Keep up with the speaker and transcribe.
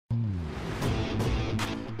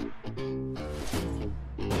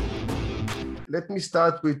let me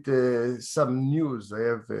start with some news. I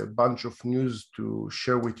have a bunch of news to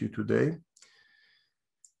share with you today.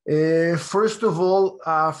 First of all,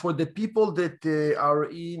 for the people that are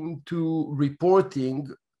into reporting,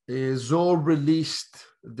 Zoho released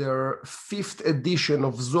their 5th edition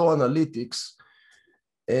of Zoho Analytics,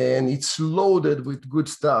 and it's loaded with good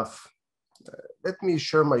stuff. Let me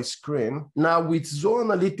share my screen. Now with Zoho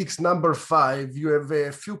Analytics number 5, you have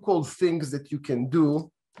a few cool things that you can do.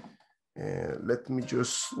 Let me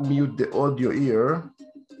just mute the audio here.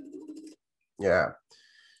 Yeah.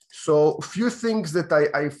 So a few things that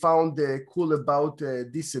I found cool about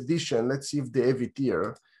this edition. Let's see if they have it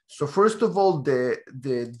here. So first of all, the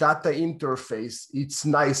data interface, it's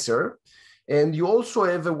nicer. And you also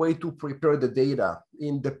have a way to prepare the data.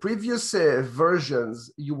 In the previous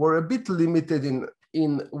versions, you were a bit limited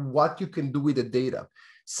in what you can do with the data.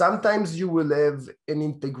 Sometimes you will have an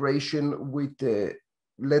integration with,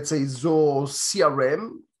 let's say, Zoho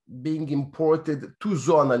CRM being imported to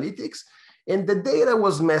Zoho Analytics, and the data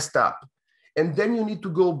was messed up. And then you need to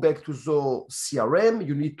go back to Zoho CRM,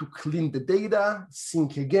 you need to clean the data,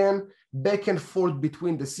 sync again, back and forth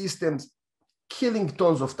between the systems, killing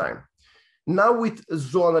tons of time. Now with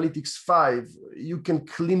Zoho Analytics 5, you can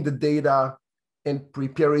clean the data and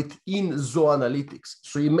prepare it in Zoho Analytics.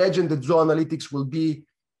 So imagine that Zoho Analytics will be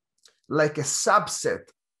like a subset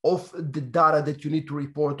of the data that you need to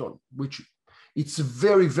report on, which it's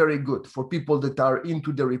very, very good for people that are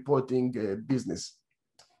into the reporting business.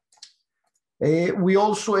 We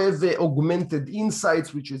also have augmented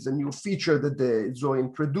insights, which is a new feature that the Zoho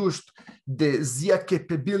introduced. The ZIA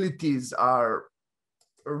capabilities are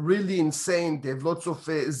really insane. They have lots of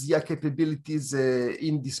ZIA capabilities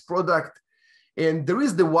in this product. And there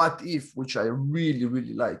is the what if, which I really,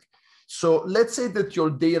 really like. So let's say that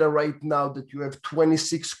your data right now, that you have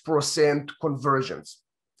 26% conversions,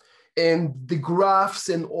 and the graphs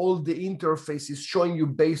and all the interface is showing you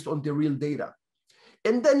based on the real data.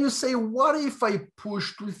 And then you say, what if I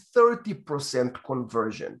push to 30%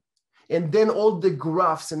 conversion? And then all the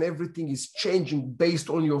graphs and everything is changing based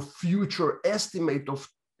on your future estimate of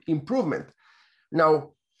improvement.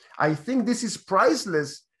 Now, I think this is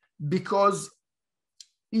priceless because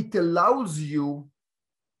it allows you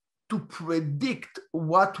to predict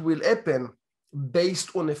what will happen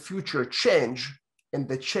based on a future change, and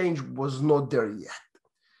the change was not there yet.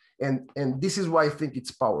 And this is why I think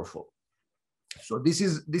it's powerful. So this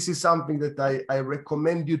is something that I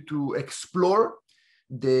recommend you to explore,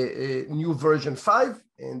 the new version 5.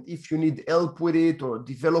 And if you need help with it or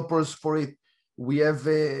developers for it, we have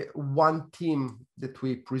one team that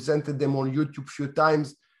we presented them on YouTube a few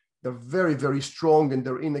times. They're very, very strong and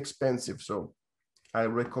they're inexpensive. So I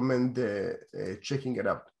recommend checking it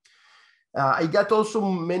out. I got also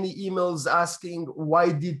many emails asking,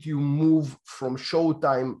 why did you move from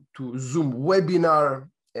Showtime to Zoom Webinar?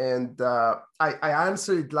 And I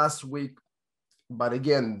answered it last week, but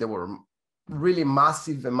again, there were really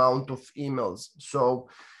massive amount of emails. So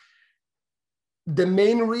the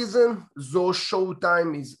main reason, Zoho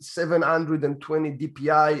Showtime is 720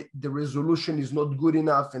 DPI, the resolution is not good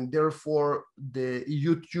enough, and therefore the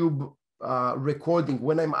YouTube recording,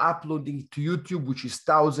 when I'm uploading to YouTube, which is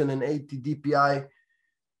 1080 DPI,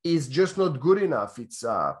 is just not good enough. It's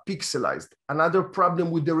pixelized. Another problem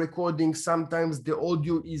with the recording, sometimes the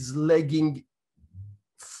audio is lagging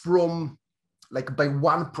from like by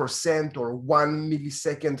 1% or 1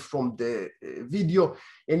 millisecond from the video.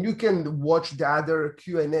 And you can watch the other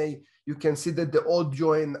Q&A. You can see that the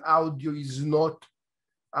audio and audio is not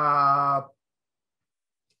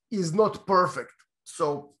perfect.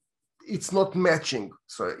 So it's not matching.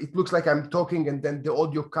 So it looks like I'm talking and then the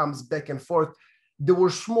audio comes back and forth. There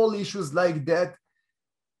were small issues like that.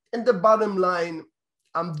 And the bottom line,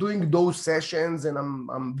 I'm doing those sessions and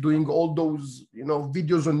I'm doing all those,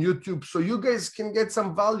 videos on YouTube. So you guys can get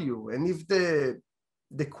some value. And if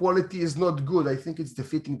the quality is not good, I think it's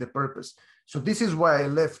defeating the purpose. So this is why I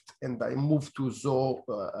left and I moved to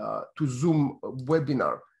Zoom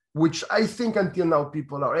Webinar, which I think until now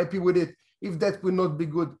people are happy with it. If that will not be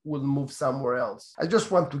good, we'll move somewhere else. I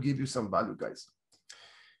just want to give you some value, guys.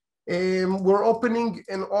 We're opening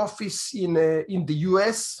an office in the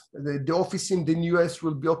US. The office in the US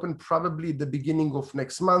will be open probably the beginning of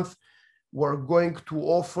next month. We're going to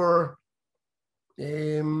offer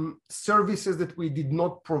services that we did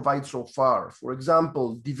not provide so far. For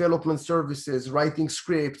example, development services, writing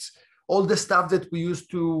scripts, all the stuff that we used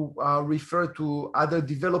to refer to other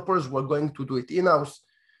developers, we're going to do it in-house.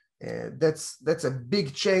 That's a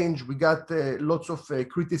big change. We got lots of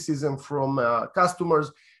criticism from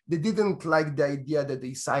customers. They didn't like the idea that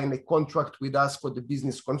they sign a contract with us for the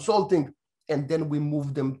business consulting. and then we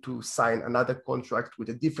move them to sign another contract with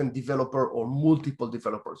a different developer or multiple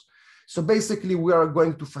developers. So basically, we are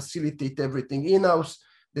going to facilitate everything in-house.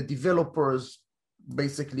 The developers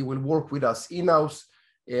basically will work with us in-house,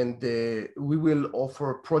 and we will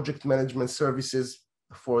offer project management services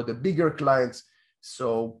for the bigger clients.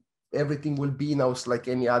 So everything will be in-house like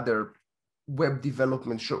any other web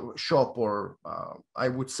development shop, or I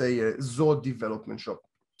would say a Zoho development shop.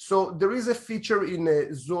 So there is a feature in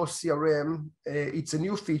Zoho CRM. It's a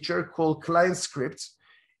new feature called Client Scripts.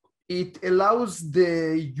 It allows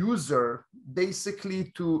the user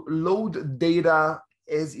basically to load data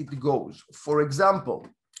as it goes. For example,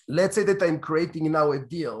 let's say that I'm creating now a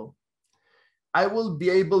deal. I will be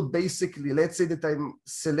able basically, let's say that I'm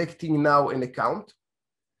selecting now an account.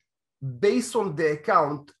 Based on the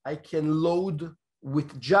account, I can load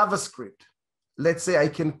with JavaScript. Let's say I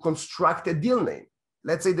can construct a deal name.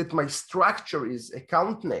 Let's say that my structure is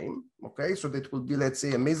account name, okay? So that will be, let's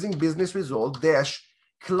say, amazing business result dash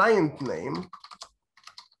client name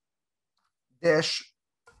dash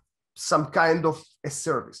some kind of a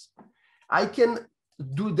service. I can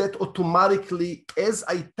do that automatically as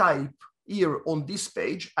I type here on this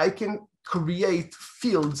page. I can create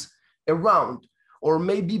fields around, or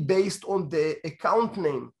maybe based on the account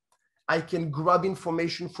name, I can grab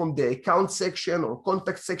information from the account section or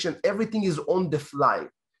contact section. Everything is on the fly.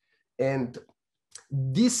 And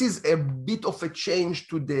this is a bit of a change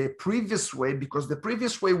to the previous way, because the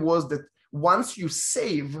previous way was that once you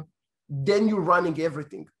save, then you're running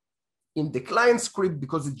everything. In the client script,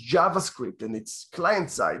 because it's JavaScript and it's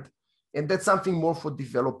client side, and that's something more for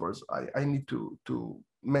developers, I need to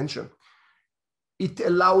mention. It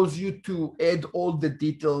allows you to add all the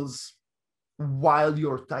details while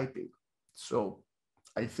you're typing. So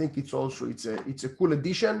I think it's a cool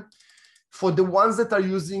addition. For the ones that are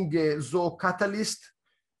using Zoho Catalyst,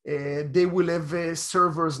 they will have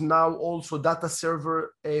servers now, also data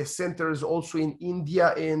server centers also in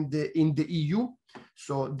India and in the EU.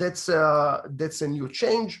 So that's a new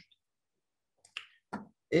change.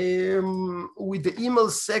 With the email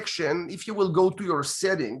section, if you will go to your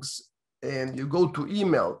settings and you go to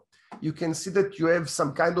email, you can see that you have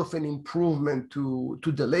some kind of an improvement to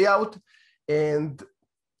the layout. And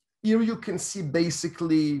here you can see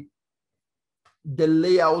basically the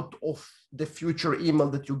layout of the future email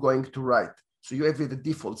that you're going to write. So you have the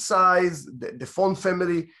default size, the font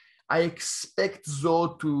family. I expect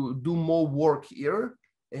Zoho to do more work here,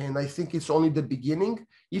 and I think it's only the beginning.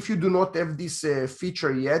 If you do not have this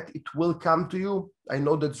feature yet, it will come to you. I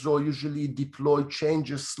know that Zoho usually deploy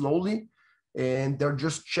changes slowly, and they're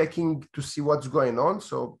just checking to see what's going on.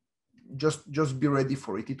 So just be ready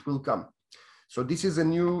for it. It will come. So this is a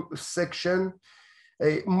new section.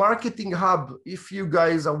 A Marketing Hub, if you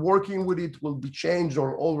guys are working with it, will be changed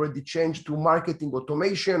or already changed to marketing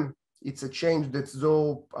automation. It's a change that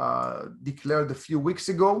Zoho declared a few weeks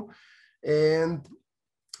ago. And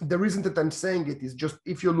the reason that I'm saying it is just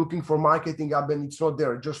if you're looking for Marketing Hub and it's not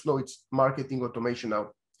there, just know it's marketing automation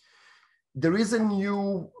now. There is a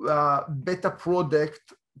new beta product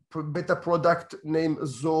named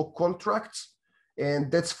Zoho Contracts.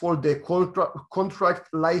 And that's for the contract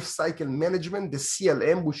lifecycle management, the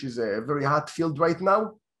CLM, which is a very hot field right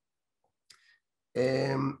now.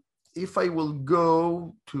 If I will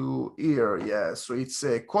go to here, yeah, so it's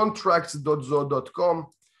contracts.zoho.com.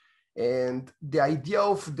 And the idea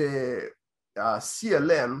of the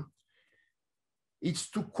CLM is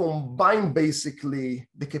to combine basically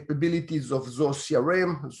the capabilities of Zoho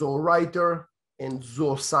CRM, Zoho Writer, and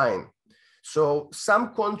Zoho Sign. So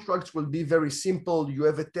some contracts will be very simple. You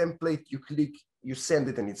have a template, you click, you send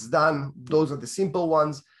it, and it's done. Those are the simple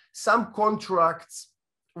ones. Some contracts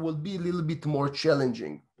will be a little bit more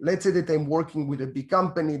challenging. Let's say that I'm working with a big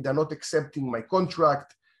company, they're not accepting my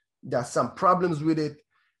contract. There are some problems with it.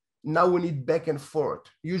 Now we need back and forth.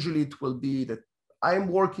 Usually it will be that I'm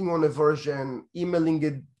working on a version, emailing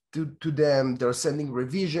it to them, they're sending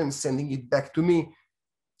revisions, sending it back to me.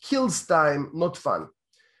 Kills time, not fun.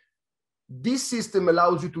 This system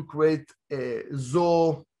allows you to create a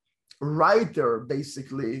Zoho Writer,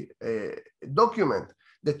 basically a document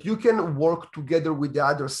that you can work together with the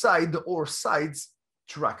other side or sides,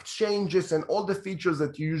 track changes and all the features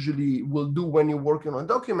that you usually will do when you're working on a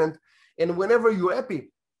document. And whenever you're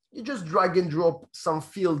happy, you just drag and drop some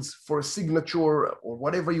fields for a signature or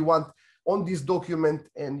whatever you want on this document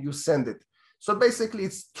and you send it. So basically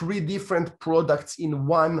it's 3 different products in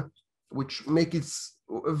one, which make it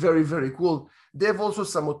very, very cool. They have also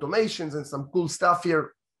some automations and some cool stuff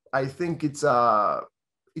here. I think it's a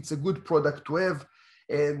good product to have.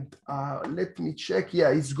 And let me check. Yeah,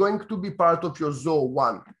 it's going to be part of your Zoho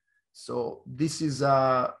One. So this is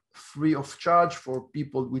free of charge for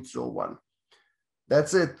people with Zoho One.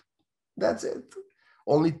 That's it. That's it.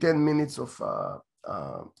 Only 10 minutes of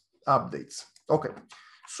updates. Okay,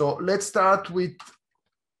 so let's start with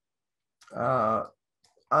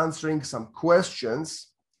answering some questions.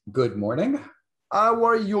 Good morning. How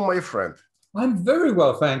are you, my friend? I'm very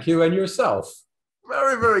well, thank you. And yourself?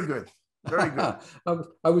 Very, very good. Very good.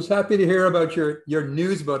 I was happy to hear about your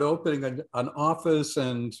news about opening an office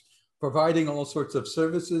and providing all sorts of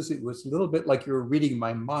services. It was a little bit like you were reading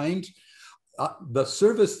my mind. The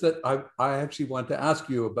service that I actually want to ask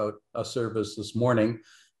you about a service this morning,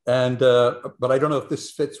 and but I don't know if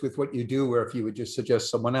this fits with what you do or if you would just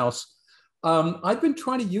suggest someone else. I've been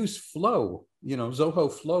trying to use Flow,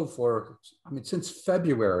 Zoho Flow since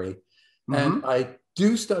February, and I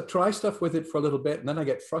do try stuff with it for a little bit, and then I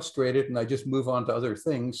get frustrated and I just move on to other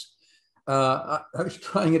things. I was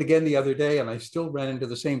trying it again the other day, and I still ran into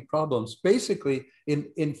the same problems. Basically,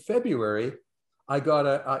 in February,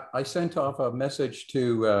 I sent off a message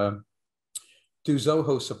to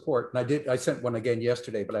Zoho support, and I sent one again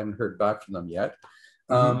yesterday, but I haven't heard back from them yet.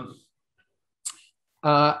 And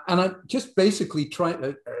I just basically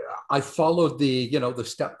I followed the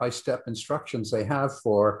step-by-step instructions they have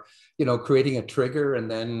for, creating a trigger and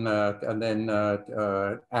then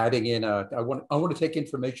adding in I want to take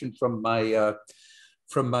information from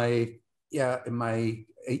my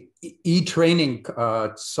e-training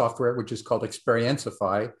software, which is called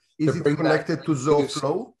Experientify. Is it connected to Zoho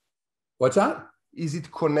Flow? What's that? Is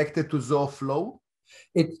it connected to Zoho Flow?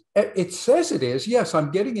 It says it is. Yes,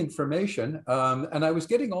 I'm getting information, and I was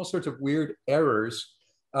getting all sorts of weird errors.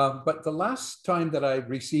 But the last time that I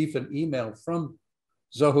received an email from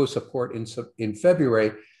Zoho support in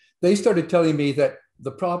February, they started telling me that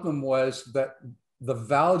the problem was that the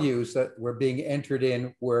values that were being entered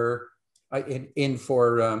in were in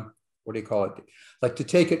for what do you call it? Like to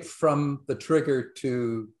take it from the trigger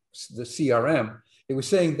to the CRM. It was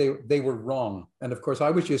saying they were wrong, and of course I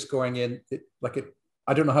was just going in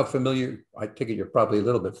I don't know how familiar. I take it you're probably a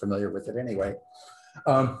little bit familiar with it anyway,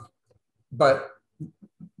 but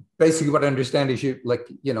basically what I understand is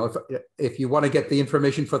if you want to get the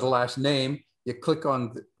information for the last name, you click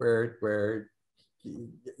on where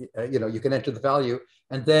you can enter the value,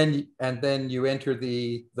 and then you enter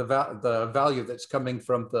the value that's coming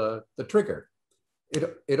from the trigger.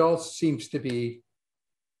 It all seems to be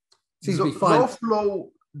fine. Zoho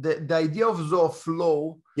Flow, the idea of Zoho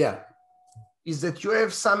Flow, is that you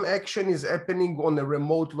have some action is happening on a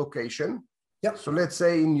remote location. Yeah. So let's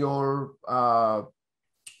say in your on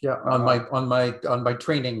my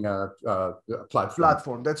training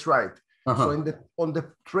platform. That's right. So on the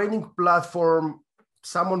training platform,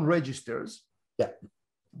 someone registers. Yeah.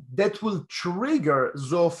 That will trigger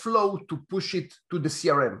Zoho Flow to push it to the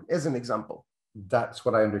CRM, as an example. That's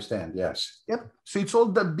what I understand. Yes. Yep. So it's all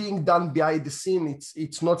that being done behind the scene.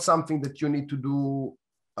 It's not something that you need to do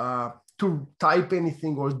to type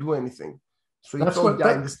anything or do anything. So it's all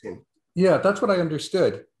behind the scene. Yeah, that's what I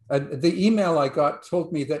understood. The email I got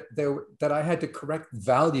told me that I had to correct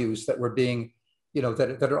values that were being,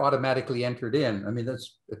 that are automatically entered in. I mean,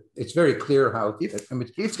 it's very clear how. It's a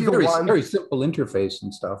very simple interface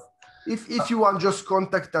and stuff. If you want, just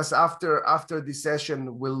contact us after the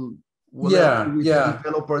session. We'll have a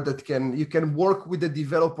developer that you can work with the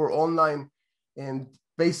developer online, and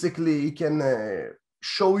basically he can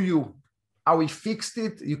show you how he fixed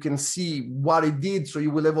it. You can see what he did. So you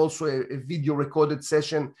will have also a video recorded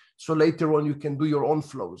session. So later on, you can do your own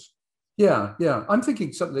flows. Yeah. I'm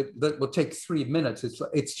thinking something that will take 3 minutes.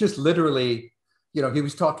 It's just literally, he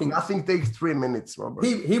was talking. Nothing takes 3 minutes, Robert.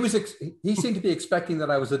 He seemed to be expecting that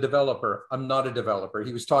I was a developer. I'm not a developer.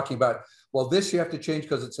 He was talking about, well, this you have to change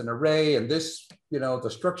because it's an array, and this, the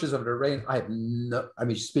structures of an array.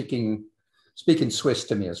 Speaking Swiss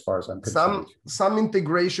to me, as far as I'm concerned. Some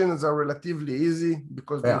integrations are relatively easy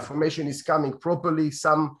because the information is coming properly.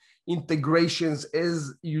 Some integrations,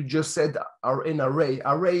 as you just said, are an array.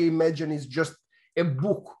 Array, imagine, is just a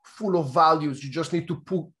book full of values. You just need to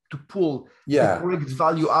pull the correct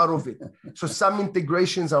value out of it. So some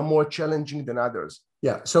integrations are more challenging than others.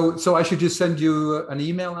 Yeah. So I should just send you an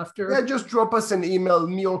email after? Yeah, just drop us an email.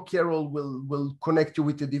 Me or Carol will connect you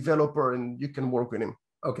with the developer, and you can work with him.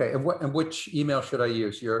 Okay, and which email should I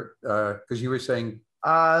use? Because you were saying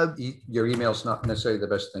your email is not necessarily the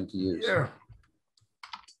best thing to use. Yeah.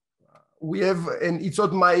 We have, and it's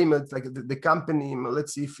not my email, it's like the company email.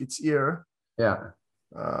 Let's see if it's here. Yeah.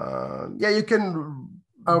 You can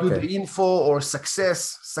do the info or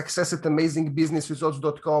success at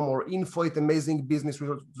amazingbusinessresults.com or info at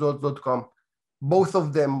amazingbusinessresults.com. Both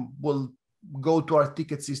of them will go to our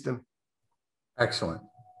ticket system. Excellent.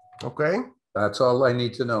 Okay. That's all I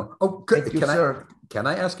need to know. Oh, Thank you, sir. Can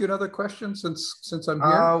I ask you another question since I'm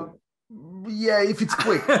here? Yeah, if it's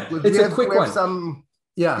quick. It's a quick one. Some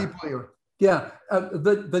people here. Yeah.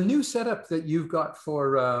 The new setup that you've got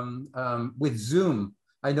for with Zoom,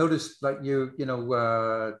 I noticed that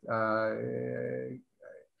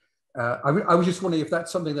I was just wondering if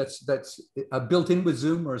that's something that's built in with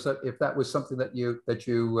Zoom, or if that was something that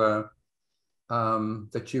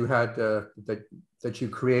you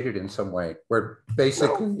created in some way, where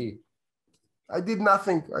basically. No, I did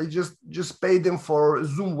nothing. I just paid them for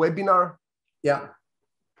Zoom webinar. Yeah.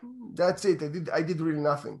 That's it. I did really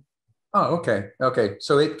nothing. Oh, okay. Okay.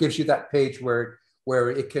 So it gives you that page where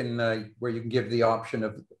it can where you can give the option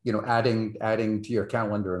of adding to your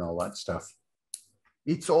calendar and all that stuff.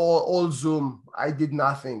 It's all Zoom. I did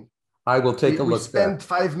nothing. I will take a look. We spent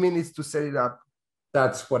 5 minutes to set it up.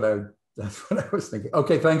 That's what I was thinking.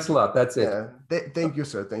 Okay, thanks a lot. That's it. Yeah. Thank you,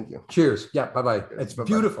 sir. Thank you. Cheers. Yeah. Bye-bye. It's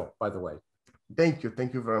beautiful, by the way. Thank you.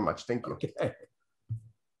 Thank you very much. Thank you. Okay.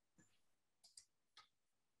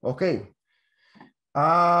 Okay.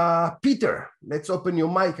 Peter, let's open your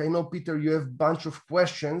mic. I know, Peter, you have a bunch of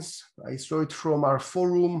questions. I saw it from our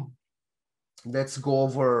forum. Let's go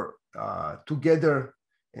over together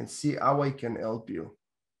and see how I can help you.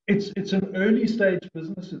 It's an early stage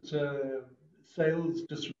business. It's a sales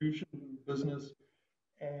distribution business,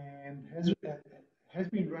 and has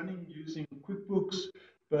been running using QuickBooks.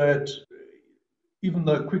 But even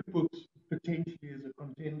though QuickBooks potentially is a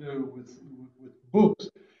contender with books,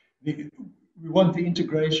 we want the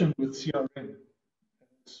integration with CRM.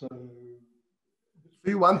 So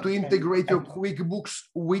you want to integrate your QuickBooks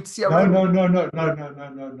with CRM?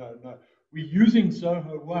 No. We're using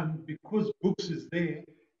Zoho One because Books is there,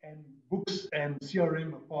 and Books and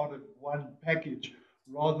CRM are part of one package,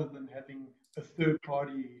 rather than having a third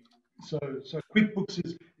party. So QuickBooks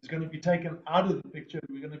is going to be taken out of the picture.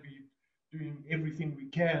 We're going to be doing everything we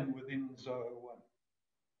can within Zoho One.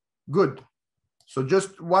 Good. So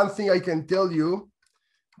just one thing I can tell you,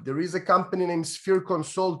 there is a company named Sphere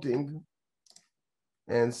Consulting,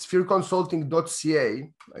 and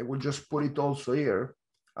sphereconsulting.ca. I will just put it also here.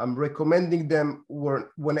 I'm recommending them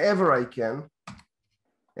whenever I can.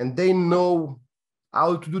 And they know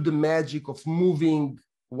how to do the magic of moving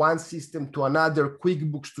one system to another,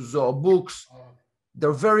 QuickBooks to Zoho Books.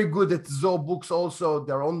 They're very good at Zoho Books also.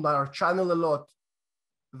 They're on our channel a lot.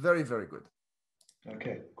 Very, very good.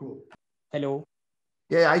 Okay, cool. Hello.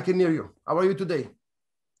 Yeah, I can hear you. How are you today?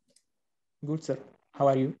 Good, sir. How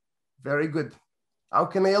are you? Very good. How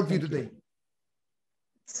can I help you today?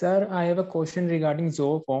 Sir, I have a question regarding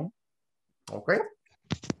Zoho form. Okay.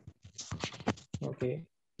 Okay.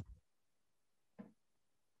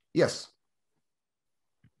 Yes.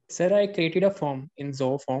 Sir, I created a form in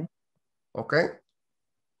Zoho form. Okay.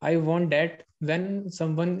 I want that when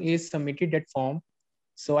someone is submitted that form,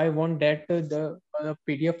 so I want that the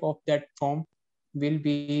PDF of that form will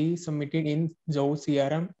be submitted in Zoho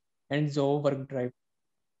CRM and Zoho Workdrive.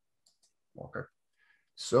 Okay.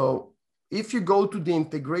 So if you go to the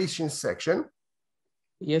integration section.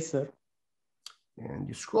 Yes, sir. And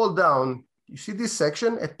you scroll down, you see this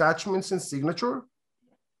section, attachments and signature.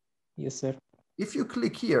 Yes, sir. If you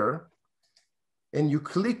click here and you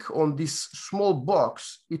click on this small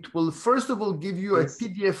box, it will first of all give you a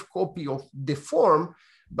PDF copy of the form.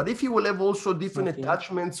 But if you will have also different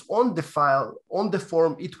attachments on the file, on the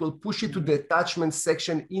form, it will push it to the attachment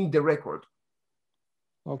section in the record.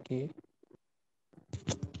 Okay.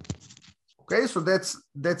 Okay, so that's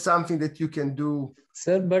something that you can do.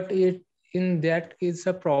 Sir, but in that is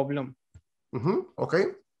a problem. Okay.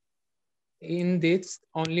 In this,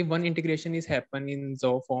 only one integration is happen in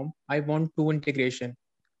Zoho form. I want two integration.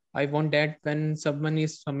 I want that when someone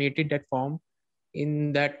is submitted that form,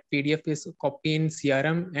 in that PDF is copy in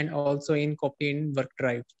CRM and also in copy in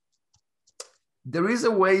Workdrive. There is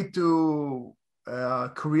a way to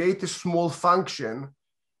create a small function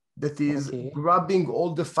that is grabbing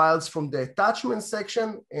all the files from the attachment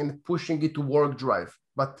section and pushing it to Workdrive.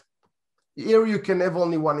 But here you can have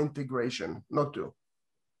only one integration, not two.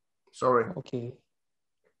 Sorry. Okay.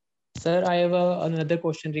 Sir, I have another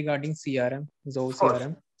question regarding CRM, Zoho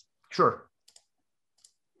CRM. Sure.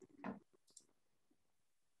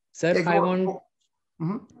 Sir, I want.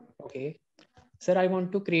 Okay. Sir, I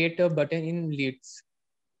want to create a button in leads.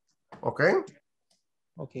 Okay.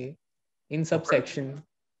 Okay. In subsection.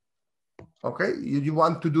 Okay. You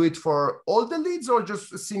want to do it for all the leads or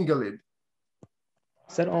just a single lead?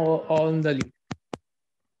 Sir, all the lead.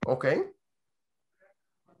 Okay.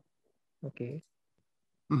 Okay.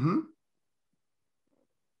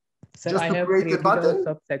 Sir, Just I to have create a created a button?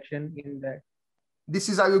 subsection in that. This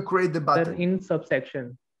is how you create the Sir, button. in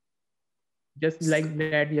subsection, just like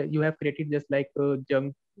that, you have created just like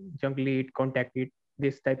junk lead, contact lead,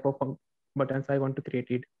 this type of buttons I want to create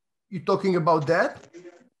it. You talking about that?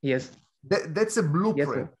 Yes. That's a Yes,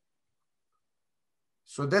 blueprint. sir.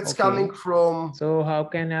 So that's Okay. coming from. So how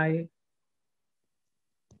can I?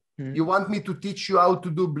 You want me to teach you how to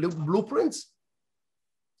do blueprints?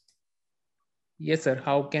 Yes, sir.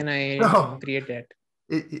 How can I No. create that?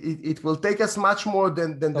 It will take us much more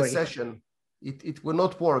than the session. It will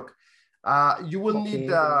not work. You will need,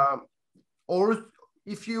 or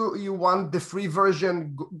if you want the free version,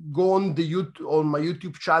 go on my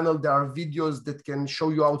YouTube channel. There are videos that can show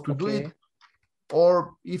you how to do it. Or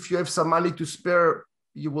if you have some money to spare,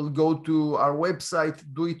 you will go to our website,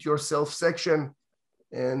 do it yourself section.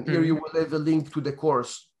 And here you will have a link to the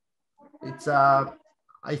course. It's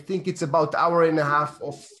I think it's about 1.5 hours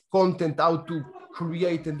of content, how to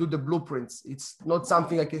create and do the blueprints. It's not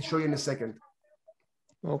something I can show you in a second.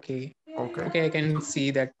 Okay. Okay. Okay, I can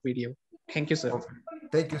see that video. Thank you, sir. Okay.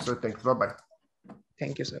 Thank you, sir. Thanks. Bye-bye.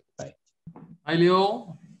 Thank you, sir. Bye. Hi,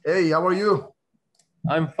 Leo. Hey, how are you?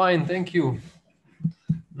 I'm fine, thank you.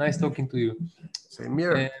 Nice talking to you. Same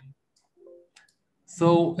here.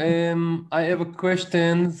 So I have a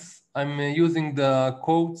questions. I'm using the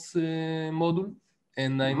quotes module,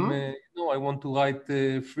 and I want to write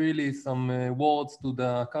freely some words to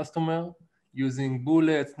the customer using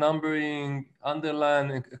bullets, numbering,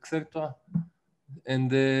 underline, etc.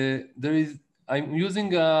 And I'm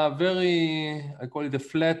using a very, I call it a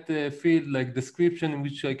flat field, like description, in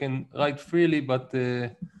which I can write freely, but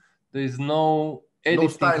there is no editing.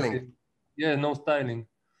 No styling. Yeah, no styling.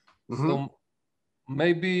 So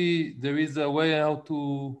maybe there is a way how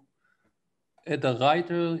to add a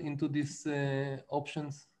writer into these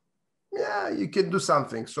options. Yeah, you can do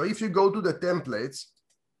something. So if you go to the templates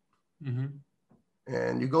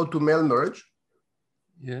and you go to mail merge.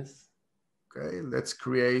 Yes. Okay, let's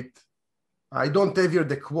create. I don't have here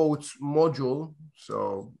the quotes module,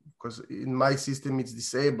 so because in my system it's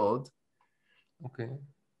disabled. Okay,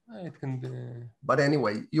 it can be. But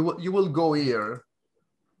anyway, you will go here,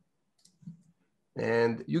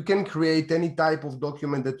 and you can create any type of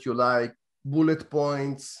document that you like, bullet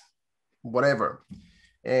points, whatever,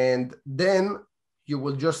 and then you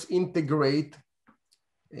will just integrate.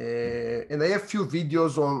 And I have few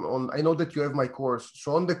videos on. I know that you have my course,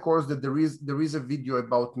 so on the course that there is a video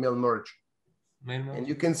about mail merge. And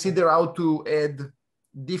you can see there how to add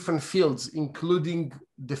different fields, including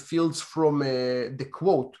the fields from the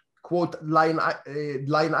quote line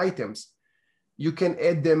items. You can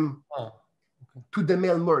add them to the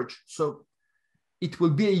mail merge. So it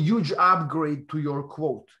will be a huge upgrade to your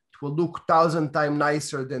quote. It will look 1,000 times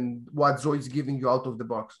nicer than what Zoho is giving you out of the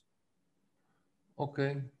box.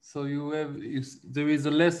 Okay, so there is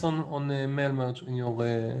a lesson on mail merge in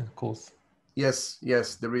your course. Yes,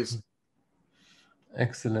 there is.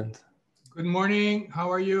 Excellent. Good morning.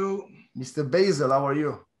 How are you? Mr. Basil, how are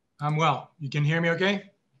you? I'm well. You can hear me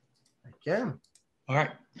okay? I can. All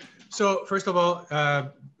right. So first of all,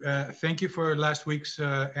 thank you for last week's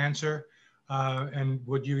answer and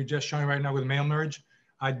what you just showing right now with mail merge.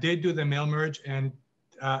 I did do the mail merge, and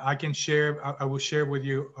I can share. I will share with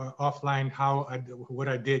you offline what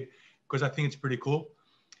I did, because I think it's pretty cool.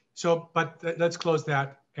 So, but let's close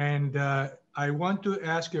that. And I want to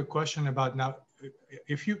ask you a question about now.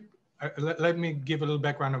 If you let me give a little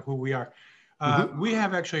background of who we are. We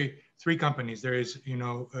have actually 3 companies. There is,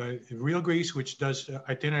 Real Greece, which does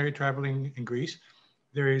itinerary traveling in Greece.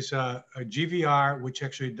 There is a GVR, which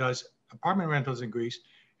actually does apartment rentals in Greece,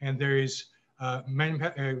 and there is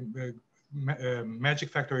Magic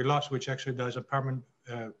Factory Lofts, which actually does apartments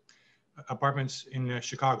in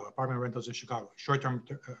Chicago, apartment rentals in Chicago, short-term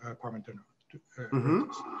apartment rentals.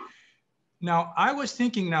 Now, I was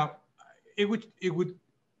thinking I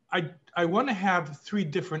want to have 3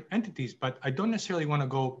 different entities, but I don't necessarily want to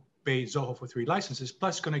go pay Zoho for 3 licenses.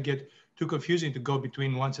 Plus, it's going to get too confusing to go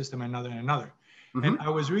between one system and another. And I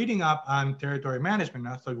was reading up on territory management,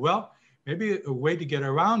 and I thought, well, maybe a way to get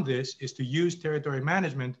around this is to use territory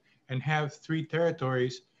management and have 3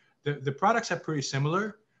 territories. The products are pretty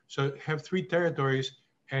similar, so have 3 territories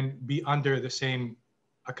and be under the same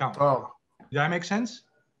account. Oh, does that make sense?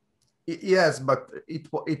 Yes, but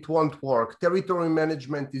it won't work. Territory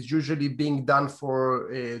management is usually being done for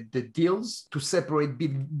the deals to separate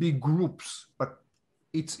big groups, but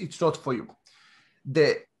it's not for you.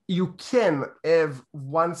 You can have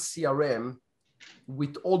one CRM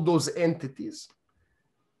with all those entities.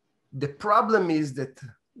 The problem is that,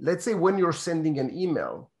 let's say when you're sending an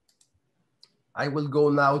email, I will go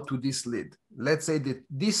now to this lead. Let's say that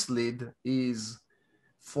this lead is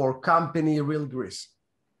for company Real Grease.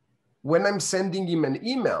 When I'm sending him an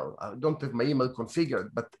email, I don't have my email configured,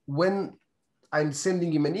 but when I'm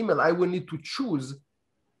sending him an email, I will need to choose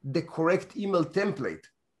the correct email template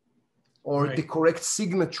or the correct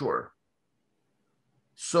signature.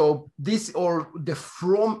 So this or the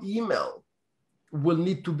from email will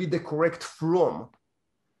need to be the correct from.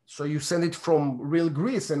 So you send it from Real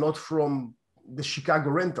Grease and not from the Chicago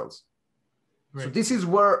rentals. Right. So this is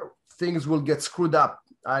where things will get screwed up.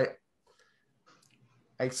 I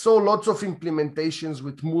saw lots of implementations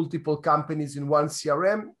with multiple companies in one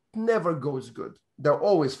CRM. Never goes good. There are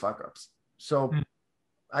always fuck ups. So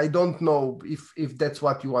I don't know if that's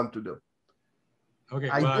what you want to do. Okay.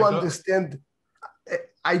 I do understand.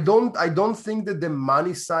 I don't think that the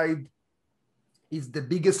money side is the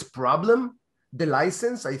biggest problem. The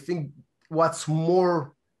license, I think what's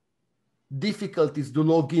more difficult is to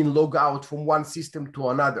log in, log out from one system to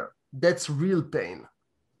another. That's real pain.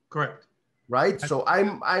 Correct. Right. So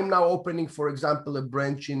I'm now opening, for example, a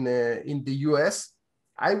branch in the US.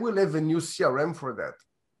 I will have a new CRM for that.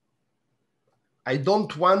 I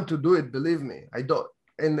don't want to do it, believe me. I don't.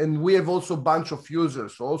 And we have also a bunch of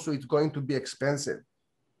users. So also it's going to be expensive.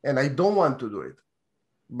 And I don't want to do it,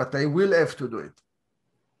 but I will have to do it.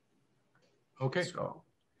 Okay. So,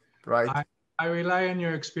 right. I rely on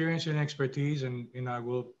your experience and expertise, and I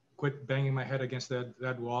will quit banging my head against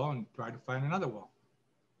that wall and try to find another wall.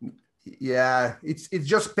 Yeah, it's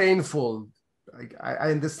just painful.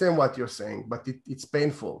 I understand what you're saying, but it's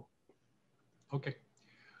painful. Okay.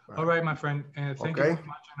 Right. All right, my friend. Thank you very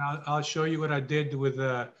much. And I'll show you what I did with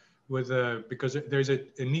because there's a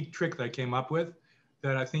neat trick that I came up with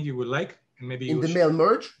that I think you would like, and maybe in the mail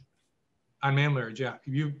merge. On mail merge, yeah.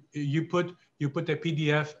 You put the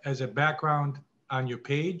PDF as a background on your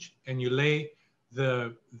page, and you lay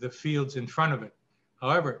the fields in front of it.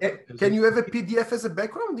 However, can you have a PDF as a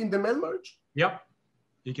background in the mail merge? Yep.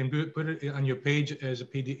 You can put it on your page as a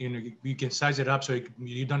PDF. You can size it up so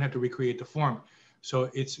you don't have to recreate the form. So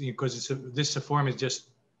it's because this form is just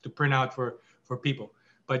to print out for people.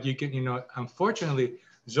 But you can, unfortunately,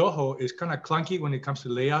 Zoho is kind of clunky when it comes to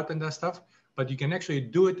layout and that stuff. But you can actually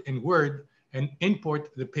do it in Word and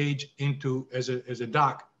import the page into as a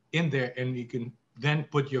doc in there, and you can then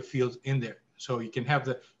put your fields in there. So you can have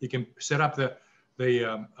you can set up the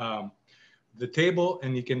table,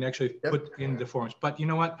 and you can actually put in the forms. But you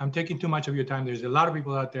know what? I'm taking too much of your time. There's a lot of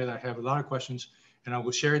people out there that have a lot of questions, and I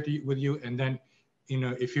will share it with you. And then,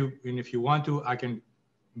 if you want to, I can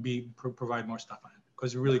provide more stuff on it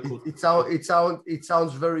because it's really cool. It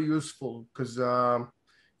sounds very useful because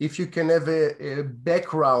if you can have a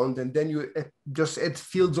background and then you just add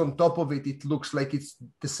fields on top of it, it looks like it's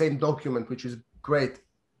the same document, which is great.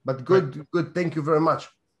 But good. Thank you very much.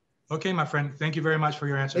 Okay, my friend. Thank you very much for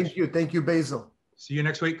your answers. Thank you, Basil. See you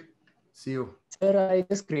next week. See you. Sir, I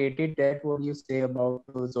just created that. What you say about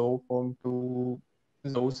Zoho form to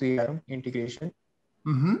Zoho CRM integration?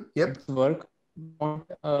 Yep. It's work. Want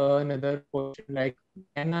another question, like,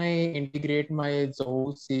 can I integrate my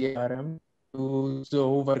Zoho CRM to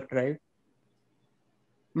Zoho Workdrive?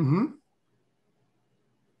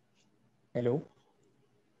 Hello.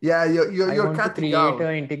 Yeah, you're cutting out. I want to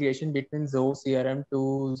create an integration between Zoho CRM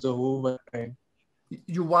to Zoho Workdrive.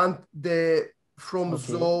 You want from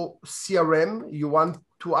Zoho CRM, you want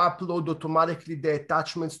to upload automatically the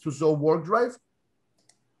attachments to Zoho Workdrive?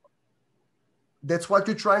 That's what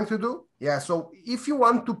you're trying to do? Yeah, so if you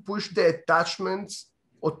want to push the attachments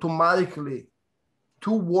automatically to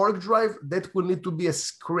Workdrive, that will need to be a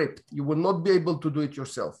script. You will not be able to do it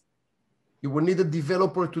yourself. You will need a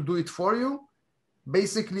developer to do it for you.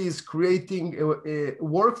 Basically, is creating a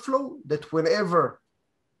workflow that whenever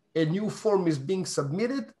a new form is being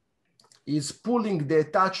submitted, is pulling the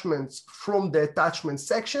attachments from the attachment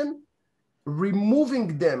section,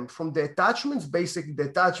 removing them from the attachments. Basically, the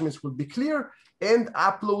attachments will be clear, and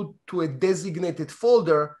upload to a designated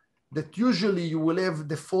folder that usually you will have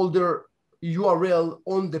the folder URL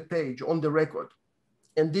on the page, on the record.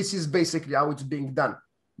 And this is basically how it's being done.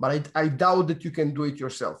 But I doubt that you can do it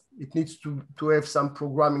yourself. It needs to have some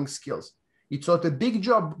programming skills. It's not a big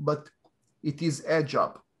job, but it is a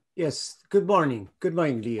job. Yes. Good morning. Good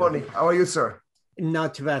morning, Leo. Good morning. How are you, sir?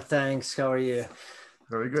 Not too bad, thanks. How are you?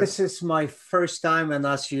 Very good. This is my first time, and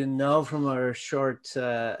as you know from our short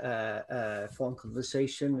phone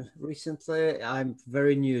conversation recently, I'm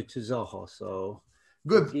very new to Zoho. So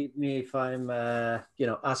good. Forgive me if I'm,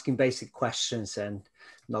 asking basic questions and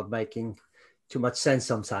not making too much sense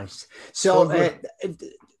sometimes. So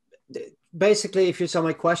basically, if you saw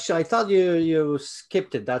my question, I thought you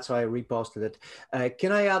skipped it. That's why I reposted it.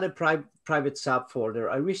 Can I add a private subfolder?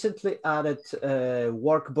 I recently added a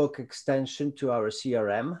workbook extension to our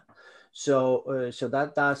CRM. So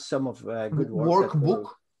that does some of good work.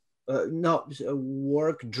 Workbook? No,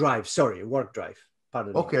 Workdrive. Sorry, Workdrive.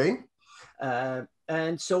 Pardon me. Okay.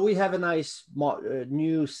 And so we have a nice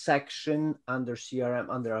new section under CRM,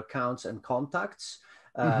 under accounts and contacts.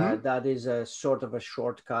 That is a sort of a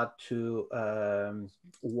shortcut to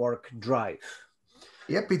Workdrive.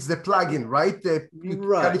 Yep, it's the plugin, right? You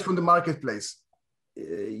got it from the marketplace.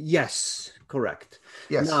 Yes, correct.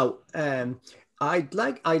 Yes. Now, I'd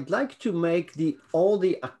like to make all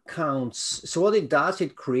the accounts. So what it does,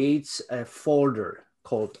 it creates a folder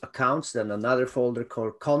called accounts, then another folder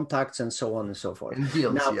called contacts, and so on and so forth. And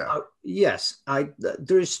deals, now, yes,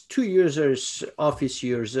 there's 2 users, Office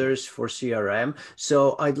users for CRM.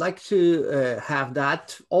 So I'd like to have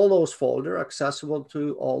all those folders accessible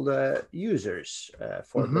to all the users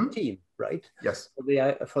for the team, right? Yes.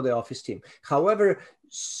 For the Office team. However,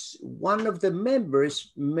 one of the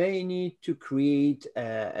members may need to create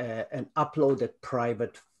an uploaded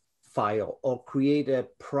private file or create a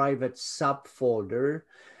private subfolder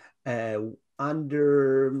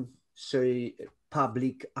under, say,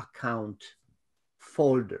 public account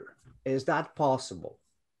folder. Is that possible?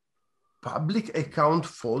 Public account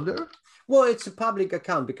folder? Well, it's a public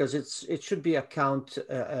account because it should be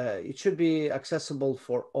it should be accessible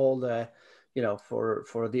for all the,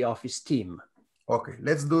 for the Office team. Okay,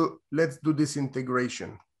 let's do this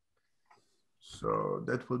integration. So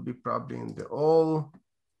that will be probably in the all.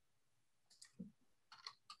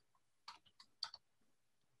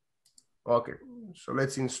 Okay, so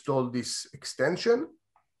let's install this extension.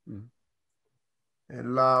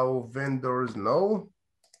 Allow vendors no.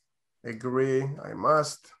 Agree, I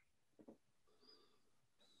must.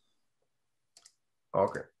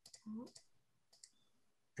 Okay.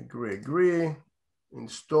 Agree,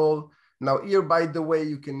 install. Now here, by the way,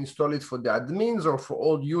 you can install it for the admins or for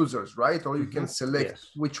all users, right? Or you can select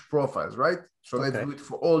which profiles, right? So let's do it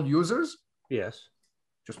for all users. Yes.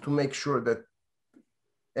 Just to make sure that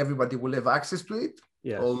everybody will have access to it.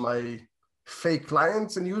 Yes. All my fake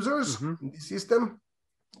clients and users in the system.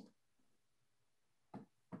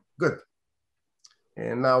 Good.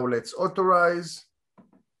 And now let's authorize.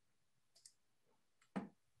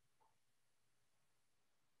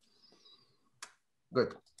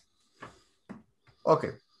 Good.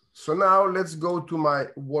 Okay, so now let's go to my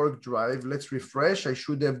Workdrive. Let's refresh. I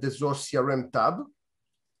should have the Zoho CRM tab.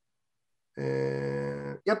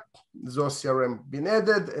 Yep, Zoho CRM been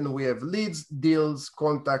added, and we have leads, deals,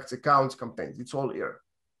 contacts, accounts, campaigns. It's all here.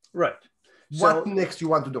 Right. What next you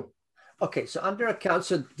want to do? Okay, so under accounts,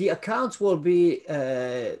 so the accounts will be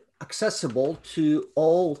accessible to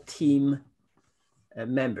all team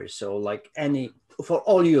members. So like for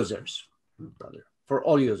all users, for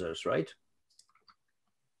all users, right?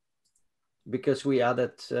 Because we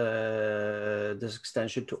added this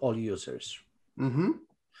extension to all users.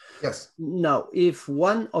 Yes. Now, if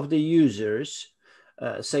one of the users,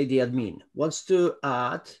 say the admin, wants to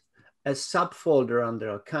add a subfolder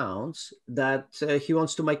under accounts that he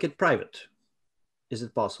wants to make it private, is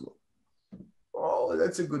it possible? Oh,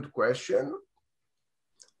 that's a good question.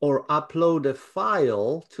 Or upload a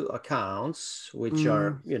file to accounts, which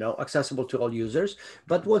are, accessible to all users,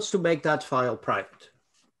 but wants to make that file private.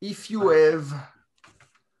 If you have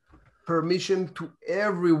permission to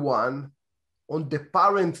everyone on the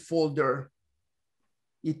parent folder,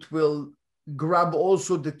 it will grab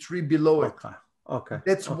also the tree below it. Okay.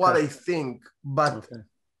 That's what I think, but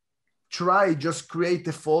just create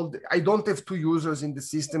a folder. I don't have 2 users in the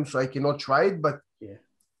system, so I cannot try it, but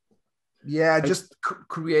just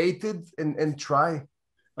create it and try.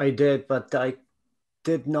 I did, but I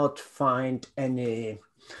did not find any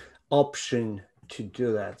option to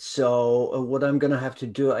do that. So what I'm going to have to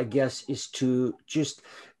do, I guess, is to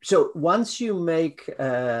so once you make,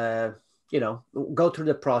 go through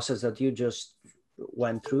the process that you just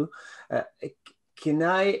went through,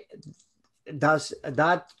 does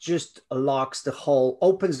that just opens the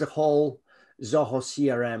whole Zoho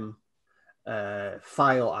CRM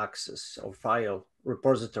file access or file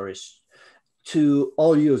repositories to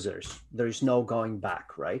all users? There is no going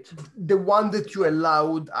back, right? The one that you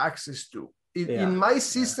allowed access to. In my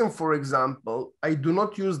system, for example, I do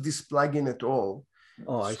not use this plugin at all.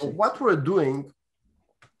 Oh, I see. What we're doing,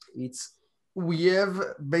 we have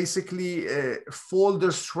basically a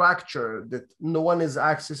folder structure that no one has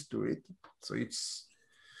access to it. So it's,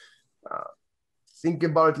 think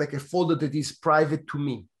about it like a folder that is private to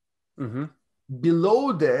me.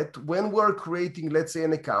 Below that, when we're creating, let's say,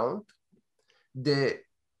 an account, the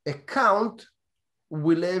account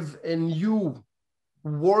will have a new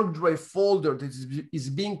Workdrive folder that is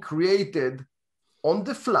being created on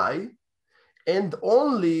the fly, and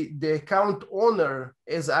only the account owner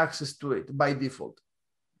has access to it by default.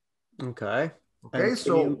 Okay. Okay,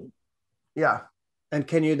 so yeah. And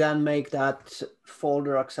can you then make that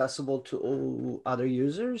folder accessible to all other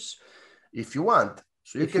users? If you want.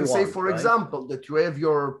 So you can say, for example, that you have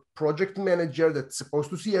your project manager that's supposed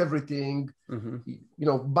to see everything, you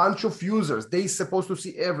know, bunch of users, they're supposed to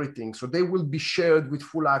see everything. So they will be shared with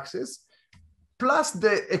full access, plus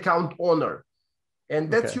the account owner. And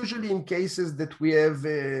that's usually in cases that we have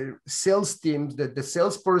sales teams that the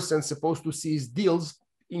salesperson is supposed to see his deals,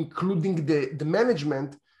 including the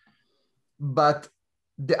management, but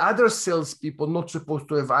the other salespeople not supposed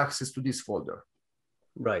to have access to this folder.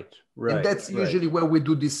 Right. And that's usually where we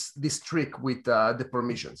do this trick with the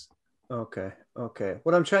permissions. Okay.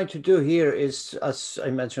 What I'm trying to do here is, as I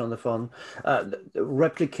mentioned on the phone,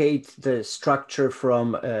 replicate the structure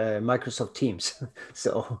from Microsoft Teams.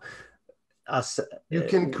 So you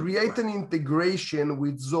can create an integration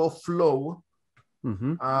with Zoho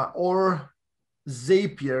or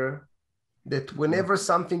Zapier, that whenever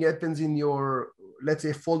something happens in your, let's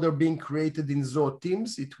say, folder being created in Zoho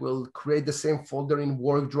Teams, it will create the same folder in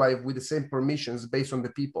Workdrive with the same permissions based on the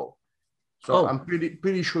people. So I'm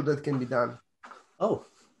pretty sure that can be done.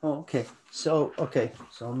 Okay. So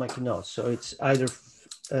I'll make a note. So it's either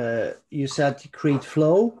you said create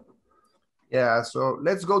flow. Yeah. So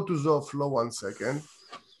let's go to Zoho Flow 1 second.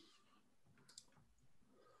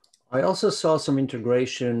 I also saw some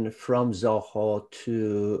integration from Zoho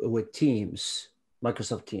with Teams,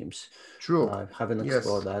 Microsoft Teams. True. I haven't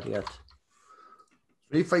explored that yet.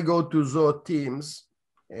 So if I go to Zoho Teams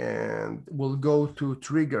and we'll go to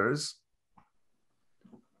triggers.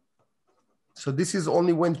 So this is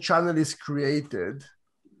only when channel is created.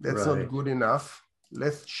 That's not good enough.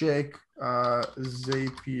 Let's check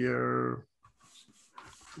Zapier,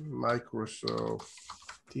 Microsoft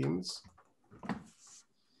Teams.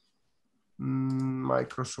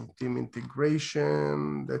 Microsoft Team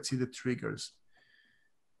integration. Let's see the triggers.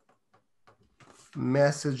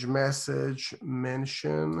 Message,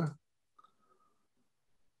 mention,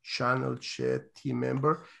 channel, chat, team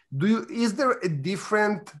member. Is there a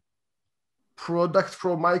different product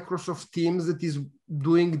from Microsoft Teams that is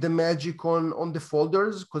doing the magic on the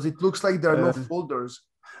folders? Because it looks like there are no folders.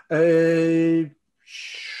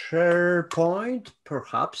 SharePoint,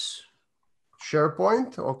 perhaps.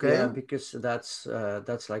 SharePoint, okay. Yeah, because that's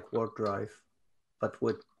like Workdrive, but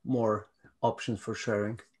with more options for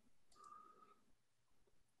sharing.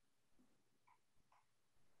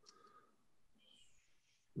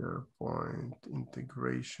 SharePoint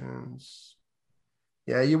integrations.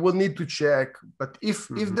 Yeah, you will need to check. But if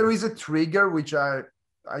there is a trigger, which I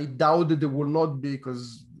doubt that there will not be,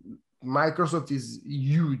 because Microsoft is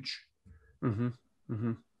huge.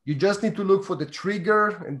 You just need to look for the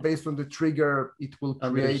trigger, and based on the trigger, it will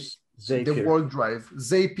create the Workdrive.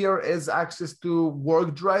 Zapier has access to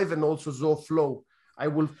Workdrive and also Zoho Flow. I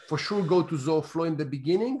will for sure go to Zoho Flow in the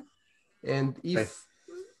beginning. And if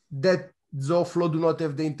that Zoho Flow do not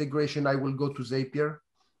have the integration, I will go to Zapier.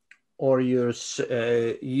 Or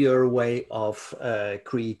your way of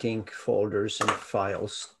creating folders and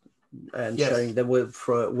files and sharing them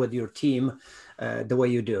with your team, the way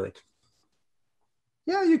you do it.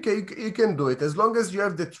 Yeah, you can do it as long as you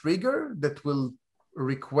have the trigger that will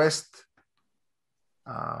request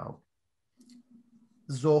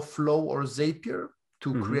Zoho Flow or Zapier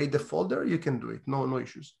to create the folder. You can do it. No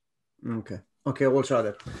issues. Okay, we'll try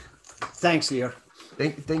that. Thanks, Lior.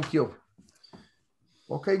 Thank you.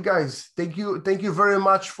 Okay, guys, thank you very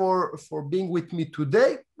much for being with me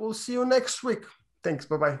today. We'll see you next week. Thanks.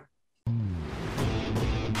 Bye-bye.